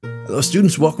Hello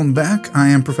students, welcome back. I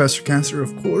am Professor Castor,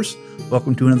 of course.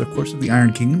 Welcome to another course of the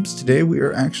Iron Kingdoms. Today we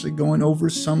are actually going over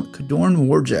some Khador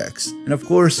Warjacks. And of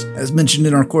course, as mentioned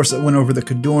in our course that went over the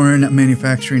Khador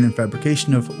manufacturing and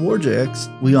fabrication of Warjacks,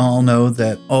 we all know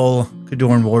that all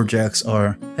Khador Warjacks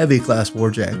are heavy class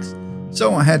Warjacks.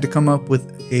 So I had to come up with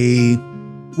a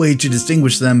way to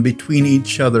distinguish them between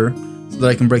each other so that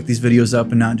I can break these videos up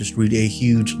and not just read a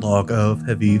huge log of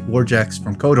heavy Warjacks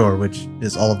from Khador, which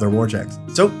is all of their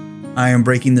Warjacks. So I am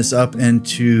breaking this up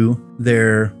into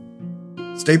their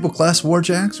staple class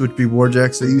Warjacks, which would be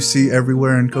Warjacks that you see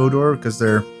everywhere in Khador because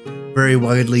they're very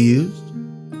widely used.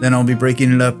 Then I'll be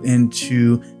breaking it up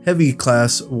into heavy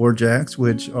class Warjacks,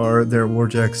 which are their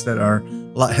Warjacks that are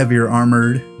a lot heavier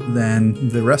armored than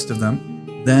the rest of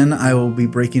them. Then I will be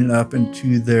breaking it up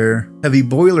into their heavy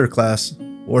boiler class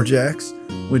Warjacks,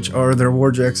 which are their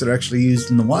Warjacks that are actually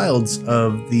used in the wilds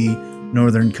of the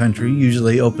northern country,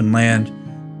 usually open land,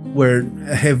 where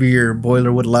a heavier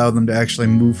boiler would allow them to actually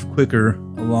move quicker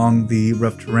along the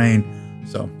rough terrain.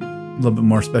 So a little bit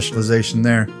more specialization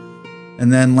there.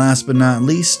 And then last but not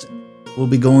least, we'll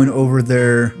be going over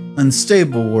their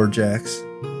unstable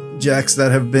Warjacks. Jacks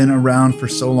that have been around for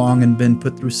so long and been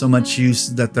put through so much use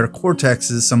that their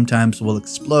cortexes sometimes will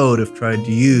explode if tried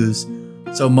to use.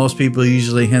 So most people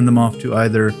usually hand them off to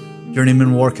either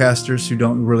journeyman warcasters who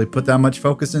don't really put that much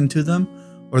focus into them,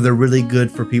 or they're really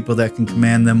good for people that can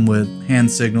command them with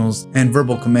hand signals and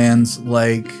verbal commands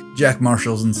like Jack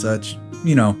Marshals and such.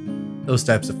 You know, those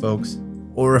types of folks.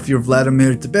 Or if you're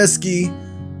Vladimir Tebeski,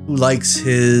 who likes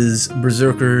his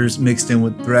Berserkers mixed in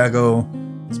with Drago,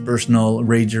 his personal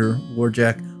Rager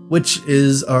Warjack, which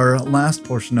is our last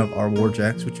portion of our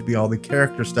Warjacks, which would be all the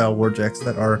character style Warjacks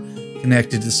that are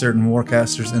connected to certain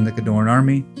warcasters in the Khadoran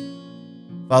army.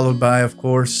 Followed by, of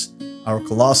course, our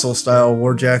colossal style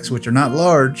Warjacks, which are not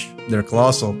large, they're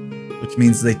colossal, which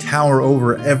means they tower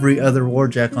over every other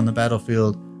Warjack on the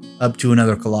battlefield, up to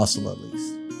another colossal at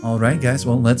least. Alright guys,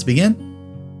 well let's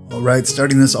begin. Alright,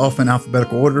 starting this off in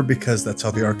alphabetical order because that's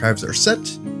how the archives are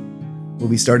set. We'll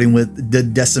be starting with the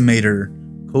Decimator,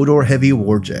 Khador Heavy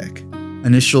Warjack.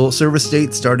 Initial service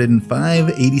date started in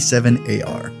 587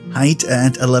 AR. Height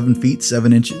at 11 feet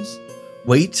 7 inches.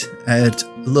 Weight at a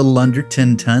little under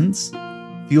 10 tons.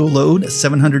 Fuel load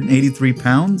 783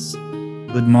 pounds.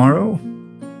 Good morrow.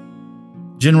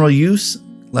 General use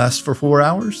lasts for 4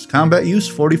 hours. Combat use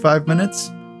 45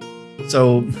 minutes.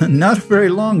 So not a very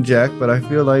long jack, but I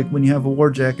feel like when you have a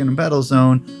Warjack in a battle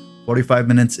zone, 45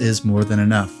 minutes is more than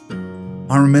enough.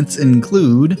 Armaments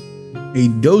include a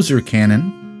dozer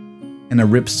cannon and a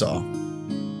ripsaw.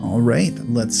 Alright,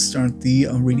 let's start the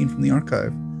reading from the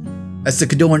archive. As the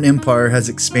Khadoran Empire has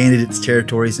expanded its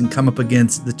territories and come up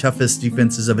against the toughest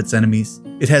defenses of its enemies,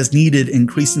 it has needed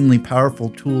increasingly powerful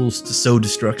tools to sow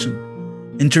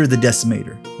destruction. Enter the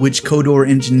Decimator, which Khador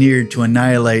engineered to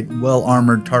annihilate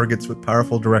well-armored targets with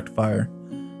powerful direct fire.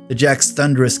 The Jack's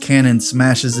thunderous cannon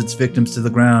smashes its victims to the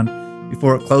ground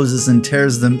before it closes and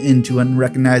tears them into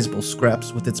unrecognizable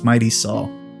scraps with its mighty saw.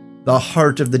 The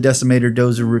heart of the Decimator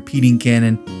Dozer repeating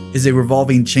cannon is a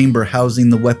revolving chamber housing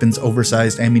the weapon's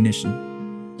oversized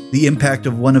ammunition. The impact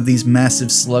of one of these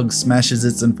massive slugs smashes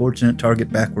its unfortunate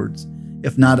target backwards,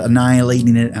 if not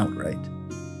annihilating it outright,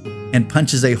 and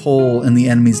punches a hole in the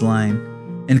enemy's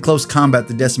line. In close combat,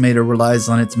 the Decimator relies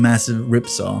on its massive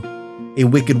ripsaw, a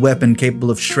wicked weapon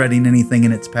capable of shredding anything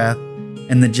in its path,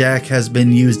 and the Jack has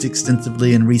been used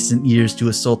extensively in recent years to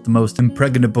assault the most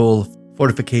impregnable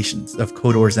fortifications of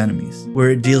Khador's enemies, where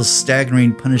it deals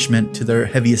staggering punishment to their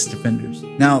heaviest defenders.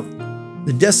 Now,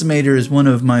 the Decimator is one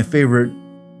of my favorite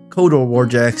Khador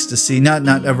Warjacks to see,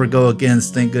 not ever go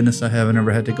against. Thank goodness I haven't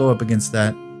ever had to go up against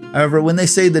that. However, when they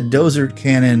say the dozer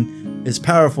cannon is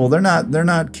powerful, they're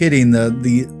not kidding.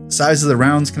 The size of the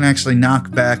rounds can actually knock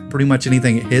back pretty much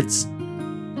anything it hits.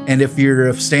 And if you're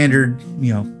a standard,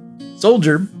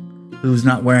 soldier who's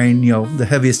not wearing, the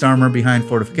heaviest armor behind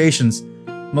fortifications,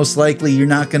 most likely you're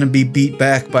not going to be beat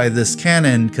back by this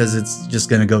cannon because it's just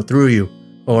going to go through you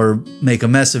or make a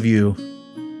mess of you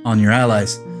on your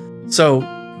allies. So,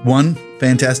 one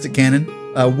fantastic cannon,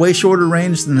 way shorter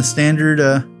range than the standard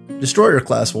destroyer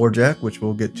class Warjack, which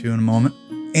we'll get to in a moment.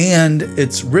 And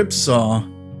its ripsaw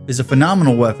is a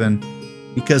phenomenal weapon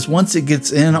because once it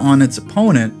gets in on its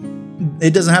opponent,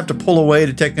 it doesn't have to pull away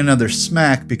to take another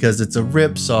smack because it's a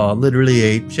ripsaw, literally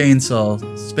a chainsaw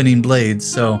spinning blades.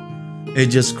 So it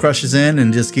just crushes in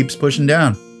and just keeps pushing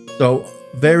down. So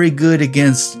very good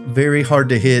against very hard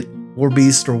to hit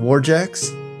Warbeast or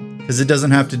Warjacks because it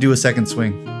doesn't have to do a second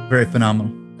swing. Very phenomenal.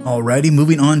 Alrighty,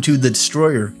 moving on to the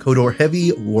Destroyer, Khador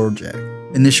Heavy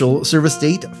Warjack. Initial service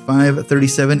date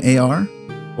 537 AR.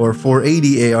 or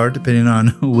 480 AR, depending on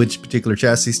which particular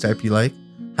chassis type you like.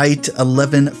 Height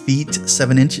 11 feet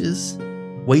 7 inches.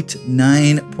 Weight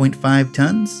 9.5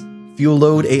 tons. Fuel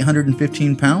load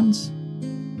 815 pounds.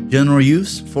 General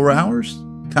use 4 hours.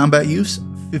 Combat use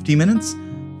 50 minutes.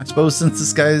 I suppose since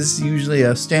this guy is usually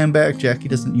a stand-back jack, he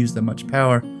doesn't use that much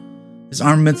power. His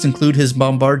armaments include his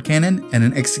bombard cannon and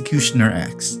an executioner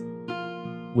axe,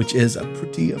 which is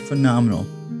pretty phenomenal.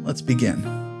 Let's begin.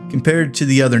 Compared to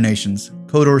the other nations,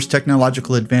 Khador's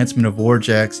technological advancement of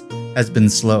Warjacks has been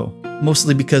slow,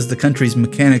 mostly because the country's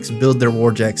mechanics build their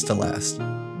Warjacks to last.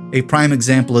 A prime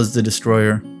example is the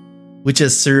Destroyer, which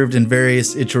has served in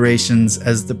various iterations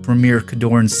as the premier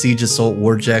Khadoran siege assault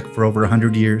Warjack for over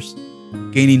 100 years.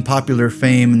 Gaining popular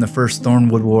fame in the First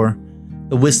Thornwood War,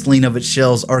 the whistling of its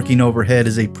shells arcing overhead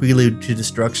is a prelude to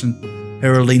destruction,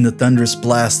 heralding the thunderous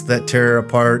blasts that tear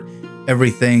apart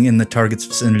everything in the target's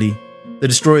vicinity. The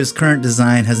Destroyer's current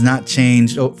design has not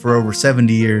changed for over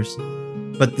 70 years,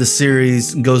 but the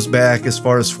series goes back as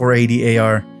far as 480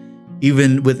 AR.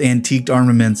 Even with antiqued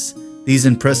armaments, these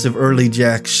impressive early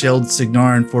jacks shelled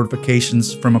Signarin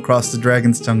fortifications from across the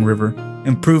Dragon's Tongue River.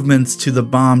 Improvements to the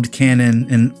bombed cannon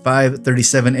in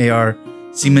 537 AR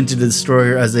cemented the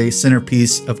Destroyer as a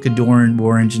centerpiece of Khadoran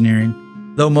war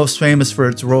engineering. Though most famous for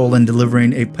its role in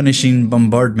delivering a punishing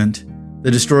bombardment,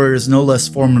 the Destroyer is no less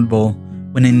formidable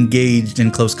when engaged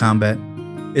in close combat.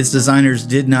 Its designers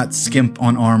did not skimp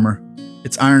on armor.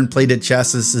 Its iron-plated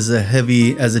chassis is as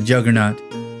heavy as a Juggernaut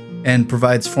and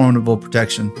provides formidable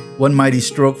protection. One mighty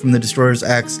stroke from the Destroyer's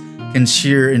axe can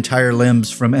shear entire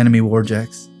limbs from enemy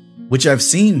Warjacks, which I've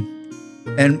seen.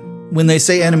 And when they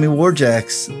say enemy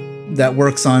Warjacks, that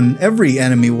works on every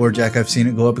enemy Warjack I've seen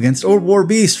it go up against, or War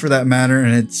Beast for that matter,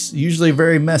 and it's usually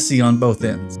very messy on both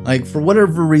ends. Like, for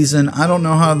whatever reason, I don't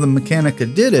know how the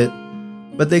Mechanica did it,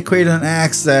 but they created an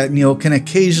axe that, can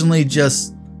occasionally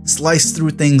just slice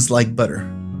through things like butter.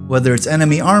 Whether it's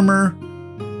enemy armor,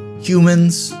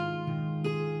 humans,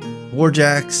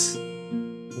 Warjacks,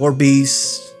 War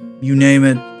Beasts, you name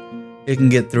it, it can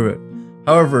get through it.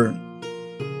 However,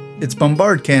 its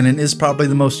bombard cannon is probably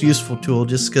the most useful tool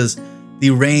just because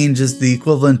the range is the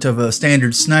equivalent of a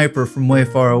standard sniper from way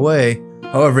far away.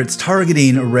 However, its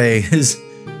targeting array is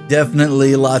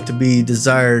definitely a lot to be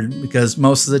desired because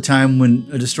most of the time when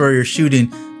a Destroyer is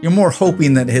shooting, you're more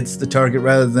hoping that it hits the target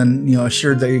rather than,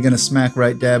 assured that you're going to smack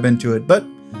right dab into it. But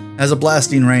has a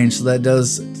blasting range, so that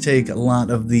does take a lot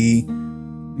of the,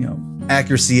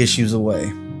 accuracy issues away.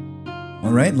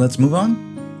 All right, let's move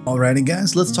on. Alrighty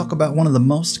guys, let's talk about one of the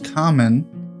most common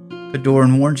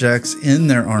Khadoran Warjacks in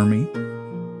their army.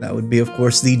 That would be, of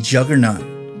course, the Juggernaut,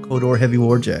 Khador Heavy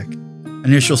Warjack.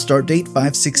 Initial start date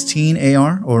 516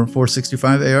 AR or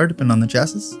 465 AR, depending on the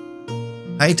chassis.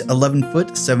 Height 11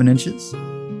 foot 7 inches.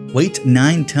 Weight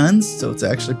 9 tons, so it's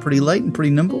actually pretty light and pretty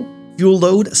nimble. Fuel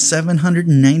load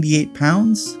 798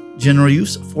 pounds. General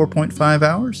use 4.5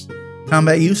 hours.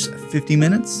 Combat use 50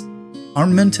 minutes.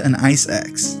 Armament an ice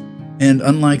axe. And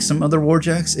unlike some other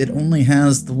Warjacks, it only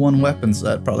has the one weapon, so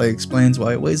that probably explains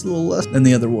why it weighs a little less than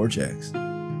the other Warjacks.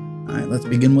 Alright, let's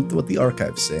begin with what the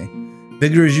archives say.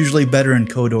 Vigor is usually better in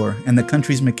Khador, and the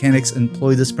country's mechanics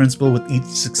employ this principle with each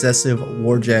successive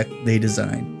Warjack they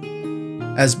design.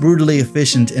 As brutally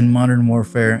efficient in modern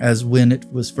warfare as when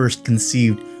it was first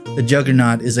conceived, the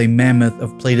Juggernaut is a mammoth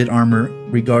of plated armor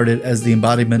regarded as the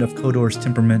embodiment of Khador's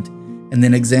temperament and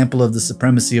an example of the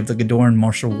supremacy of the Khadoran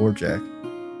martial Warjack.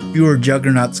 Fewer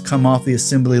Juggernauts come off the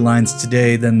assembly lines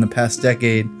today than the past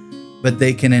decade, but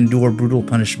they can endure brutal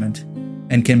punishment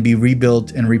and can be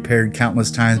rebuilt and repaired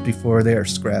countless times before they are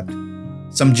scrapped.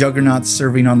 Some Juggernauts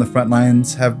serving on the front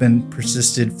lines have been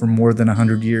persisted for more than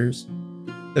 100 years.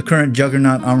 The current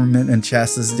Juggernaut armament and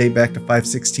chassis date back to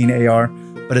 516 AR,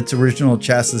 but its original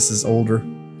chassis is older,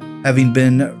 having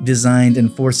been designed in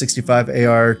 465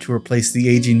 AR to replace the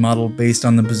aging model based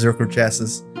on the Berserker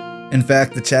chassis. In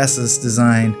fact, the chassis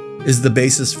design is the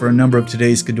basis for a number of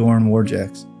today's Khadoran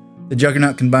Warjacks. The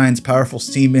Juggernaut combines powerful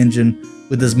steam engine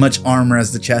with as much armor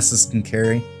as the chassis can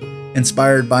carry.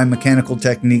 Inspired by mechanical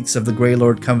techniques of the Grey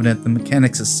Lord Covenant, the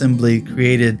Mechanics Assembly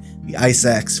created the Ice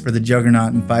Axe for the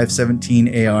Juggernaut in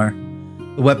 517 AR.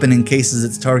 The weapon encases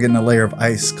its target in a layer of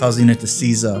ice, causing it to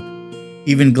seize up.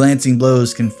 Even glancing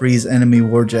blows can freeze enemy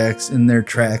Warjacks in their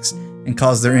tracks and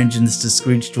cause their engines to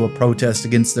screech to a protest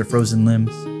against their frozen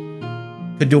limbs.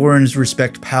 Khadorans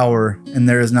respect power, and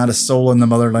there is not a soul in the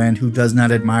motherland who does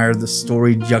not admire the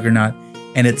storied Juggernaut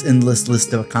and its endless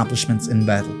list of accomplishments in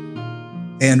battle.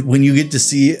 And when you get to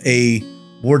see a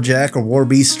Warjack or War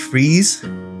Beast freeze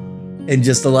and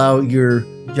just allow your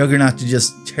Juggernaut to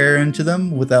just tear into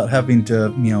them without having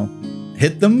to,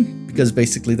 hit them because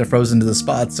basically they're frozen to the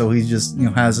spot, so he just,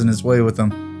 has in his way with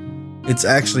them. It's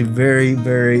actually very,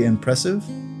 very impressive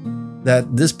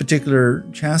that this particular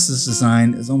chassis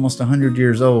design is almost 100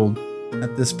 years old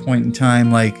at this point in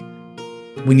time. Like,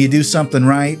 when you do something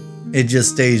right, it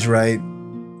just stays right.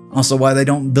 Also, why they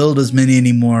don't build as many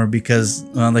anymore, because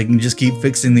they can just keep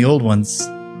fixing the old ones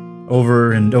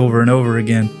over and over and over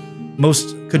again.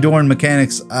 Most Khador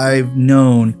mechanics I've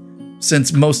known,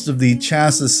 since most of the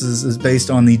chassis is based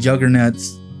on the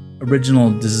Juggernaut's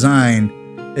original design,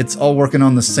 it's all working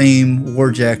on the same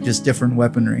Warjack, just different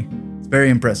weaponry. It's very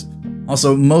impressive.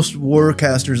 Also, most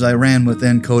warcasters I ran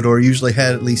within Khador usually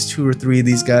had at least 2 or 3 of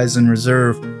these guys in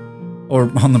reserve, or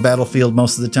on the battlefield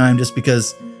most of the time, just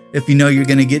because if you know you're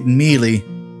going to get in melee,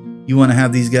 you want to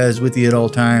have these guys with you at all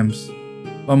times.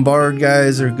 Bombard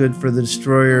guys are good for the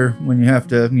destroyer when you have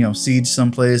to, siege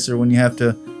someplace, or when you have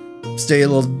to stay a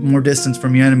little more distance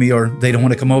from your enemy, or they don't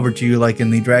want to come over to you, like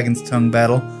in the Dragon's Tongue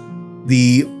battle.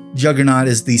 The Juggernaut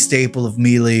is the staple of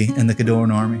melee in the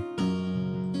Khadoran army.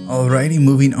 Alrighty,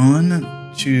 moving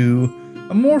on to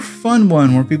a more fun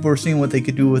one where people are seeing what they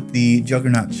could do with the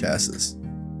Juggernaut chassis.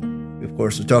 Of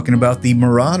course, we're talking about the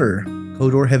Marauder,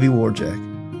 Khador Heavy Warjack.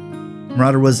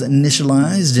 Marauder was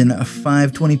initialized in a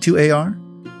 522 AR,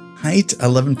 height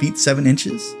 11 feet 7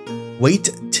 inches,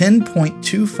 weight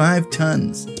 10.25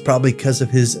 tons. It's probably because of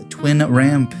his twin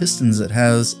ram pistons it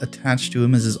has attached to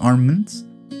him as his armaments.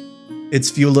 Its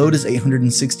fuel load is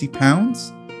 860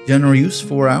 pounds, general use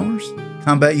 4 hours,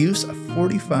 combat use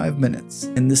 45 minutes.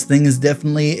 And this thing is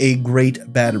definitely a great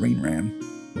battering ram.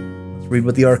 Let's read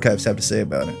what the archives have to say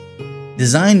about it.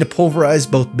 Designed to pulverize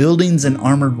both buildings and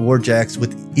armored warjacks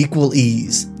with equal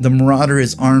ease, the Marauder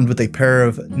is armed with a pair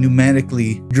of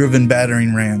pneumatically driven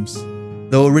battering rams.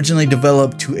 Though originally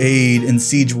developed to aid in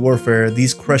siege warfare,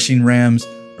 these crushing rams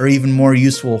are even more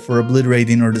useful for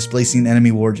obliterating or displacing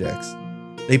enemy warjacks.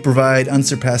 They provide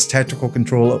unsurpassed tactical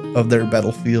control of their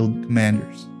battlefield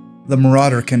commanders. The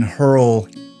Marauder can hurl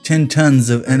 10 tons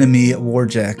of enemy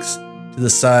warjacks to the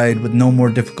side with no more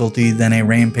difficulty than a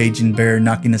rampaging bear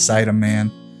knocking aside a man.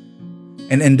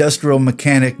 An industrial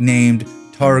mechanic named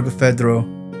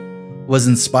Khador was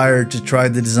inspired to try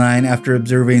the design after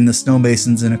observing the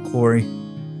stonemasons in a quarry.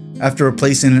 After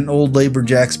replacing an old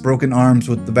laborjack's broken arms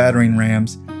with the battering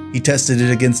rams, he tested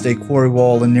it against a quarry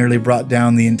wall and nearly brought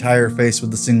down the entire face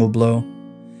with a single blow.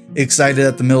 Excited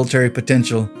at the military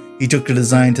potential, he took the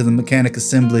design to the mechanic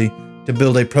assembly to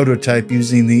build a prototype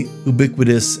using the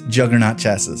ubiquitous Juggernaut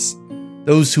chassis.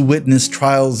 Those who witnessed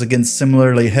trials against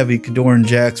similarly heavy Khadoran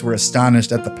jacks were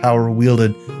astonished at the power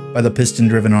wielded by the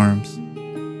piston-driven arms.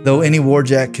 Though any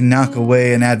warjack can knock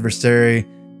away an adversary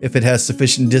if it has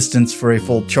sufficient distance for a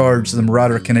full charge, the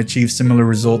Marauder can achieve similar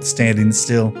results standing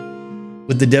still.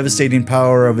 With the devastating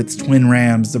power of its twin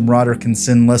rams, the Marauder can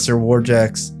send lesser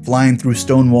warjacks flying through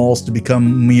stone walls to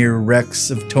become mere wrecks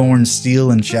of torn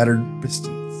steel and shattered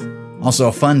pistons. Also,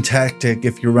 a fun tactic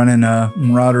if you're running a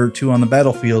Marauder or 2 on the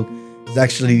battlefield is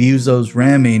actually to use those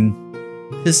ramming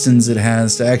pistons it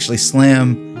has to actually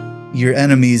slam your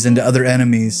enemies into other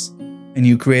enemies, and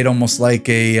you create almost like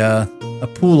a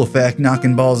pool effect,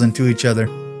 knocking balls into each other,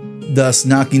 thus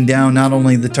knocking down not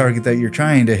only the target that you're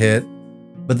trying to hit,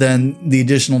 but then the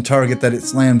additional target that it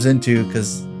slams into,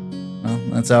 because, well,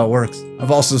 that's how it works.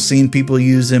 I've also seen people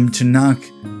use him to knock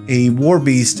a war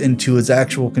beast into its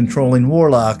actual controlling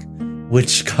warlock,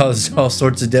 which caused all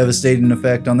sorts of devastating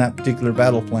effect on that particular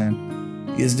battle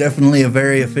plan. He is definitely a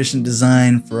very efficient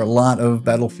design for a lot of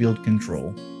battlefield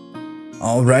control.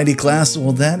 Alrighty class,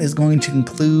 well that is going to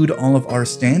conclude all of our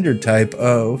standard type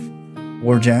of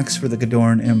Warjacks for the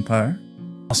Khadoran Empire.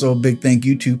 Also a big thank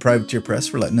you to Privateer Press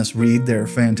for letting us read their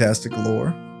fantastic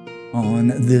lore on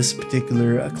this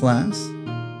particular class.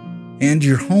 And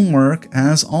your homework,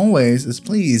 as always, is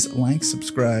please like,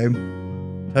 subscribe,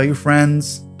 tell your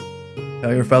friends,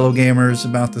 tell your fellow gamers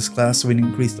about this class so we can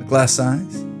increase the class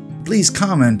size. Please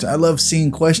comment. I love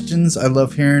seeing questions. I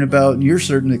love hearing about your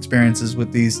certain experiences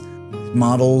with these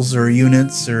models or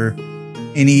units or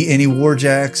any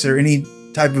warjacks or any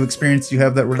type of experience you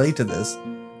have that relate to this.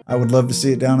 I would love to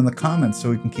see it down in the comments so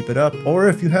we can keep it up. Or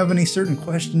if you have any certain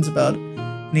questions about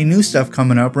any new stuff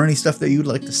coming up or any stuff that you'd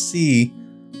like to see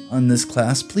on this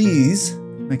class, please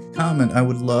make a comment. I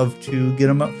would love to get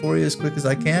them up for you as quick as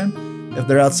I can. If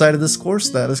they're outside of this course,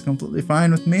 that is completely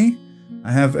fine with me.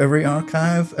 I have every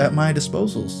archive at my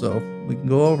disposal, so we can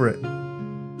go over it.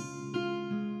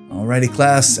 Alrighty,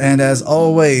 class, and as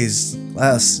always,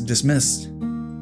 class dismissed.